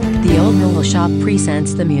Fellow Shop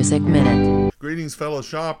presents the Music Minute. Greetings, fellow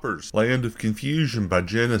shoppers. Land of Confusion by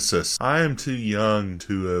Genesis. I am too young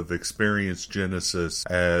to have experienced Genesis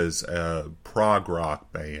as a prog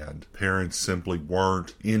rock band. Parents simply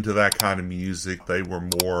weren't into that kind of music. They were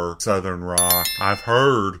more southern rock. I've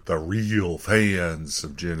heard the real fans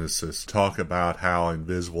of Genesis talk about how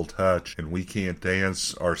Invisible Touch and We Can't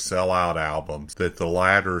Dance are sellout albums, that the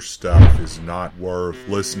latter stuff is not worth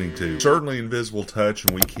listening to. Certainly Invisible Touch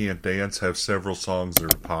and We Can't Dance have several songs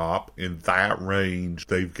that are pop. In that range,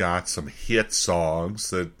 they've got some hit songs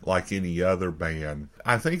that, like any other band.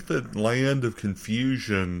 I think that Land of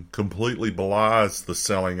Confusion completely belies the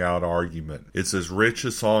selling out argument. It's as rich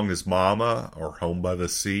a song as Mama or Home by the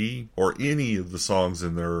Sea or any of the songs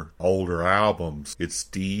in their older albums. It's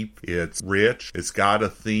deep, it's rich, it's got a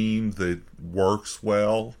theme that works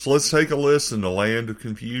well. So let's take a listen to Land of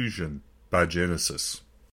Confusion by Genesis.